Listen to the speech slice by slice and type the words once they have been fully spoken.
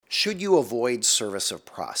Should you avoid service of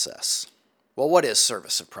process? Well, what is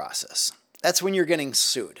service of process? That's when you're getting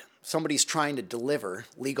sued. Somebody's trying to deliver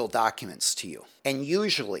legal documents to you. And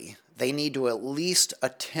usually they need to at least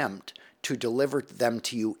attempt to deliver them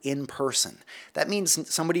to you in person. That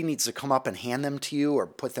means somebody needs to come up and hand them to you or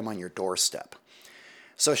put them on your doorstep.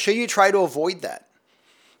 So should you try to avoid that?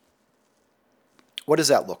 What does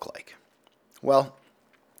that look like? Well,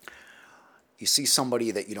 you see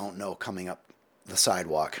somebody that you don't know coming up the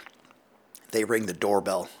sidewalk. They ring the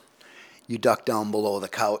doorbell. You duck down below the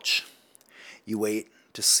couch. You wait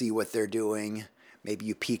to see what they're doing. Maybe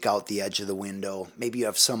you peek out the edge of the window. Maybe you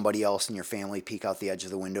have somebody else in your family peek out the edge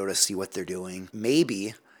of the window to see what they're doing.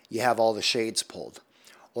 Maybe you have all the shades pulled.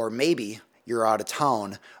 Or maybe you're out of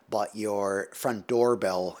town, but your front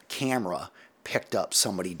doorbell camera picked up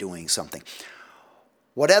somebody doing something.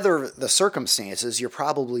 Whatever the circumstances, you're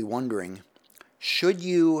probably wondering, should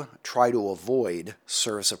you try to avoid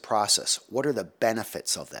service of process? What are the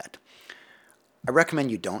benefits of that? I recommend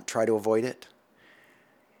you don't try to avoid it.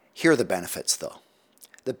 Here are the benefits, though.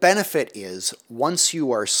 The benefit is once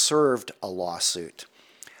you are served a lawsuit,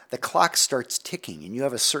 the clock starts ticking and you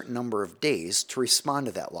have a certain number of days to respond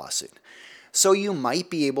to that lawsuit. So you might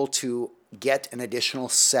be able to get an additional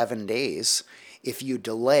 7 days if you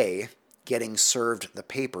delay getting served the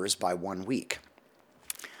papers by 1 week.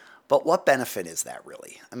 But what benefit is that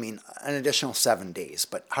really? I mean, an additional 7 days,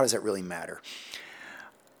 but how does that really matter?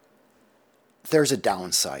 There's a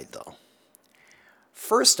downside, though.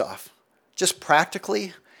 First off, just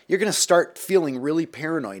practically, you're going to start feeling really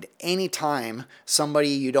paranoid anytime somebody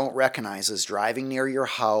you don't recognize is driving near your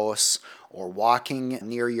house or walking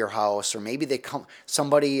near your house, or maybe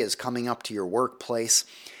somebody is coming up to your workplace.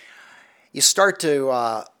 You start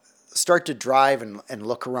to drive and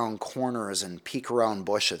look around corners and peek around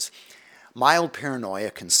bushes. Mild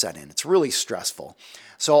paranoia can set in. It's really stressful.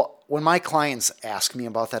 So when my clients ask me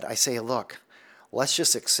about that, I say, look, let's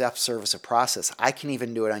just accept service of process. I can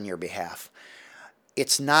even do it on your behalf.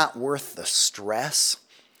 It's not worth the stress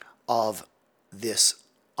of this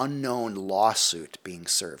unknown lawsuit being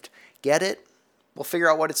served. Get it? We'll figure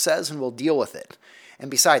out what it says and we'll deal with it. And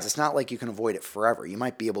besides, it's not like you can avoid it forever. You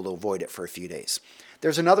might be able to avoid it for a few days.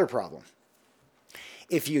 There's another problem.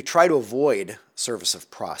 If you try to avoid service of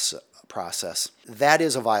process, that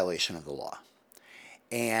is a violation of the law.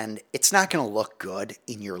 And it's not going to look good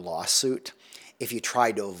in your lawsuit if you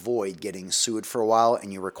try to avoid getting sued for a while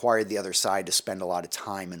and you required the other side to spend a lot of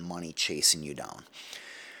time and money chasing you down.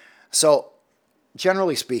 So,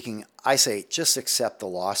 generally speaking, I say just accept the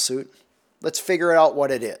lawsuit. Let's figure out what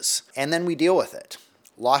it is, and then we deal with it.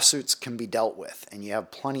 Lawsuits can be dealt with, and you have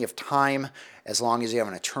plenty of time as long as you have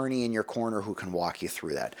an attorney in your corner who can walk you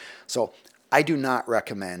through that. So, I do not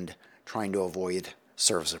recommend trying to avoid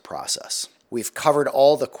service of process. We've covered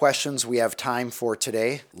all the questions we have time for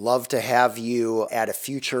today. Love to have you at a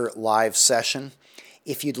future live session.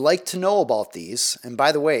 If you'd like to know about these, and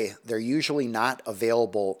by the way, they're usually not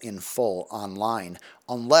available in full online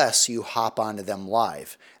unless you hop onto them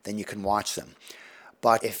live, then you can watch them.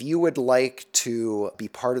 But if you would like to be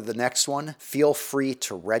part of the next one, feel free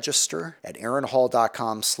to register at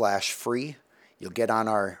aaronhall.com/free. You'll get on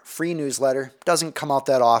our free newsletter. It doesn't come out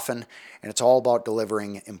that often, and it's all about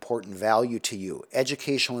delivering important value to you,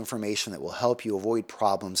 educational information that will help you avoid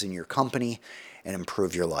problems in your company and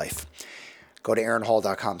improve your life. Go to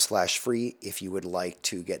aaronhall.com/free if you would like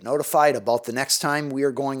to get notified about the next time we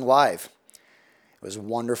are going live. It was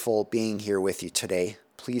wonderful being here with you today.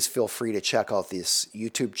 Please feel free to check out this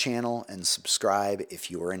YouTube channel and subscribe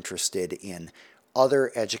if you are interested in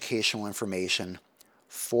other educational information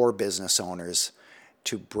for business owners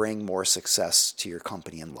to bring more success to your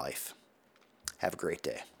company and life. Have a great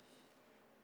day.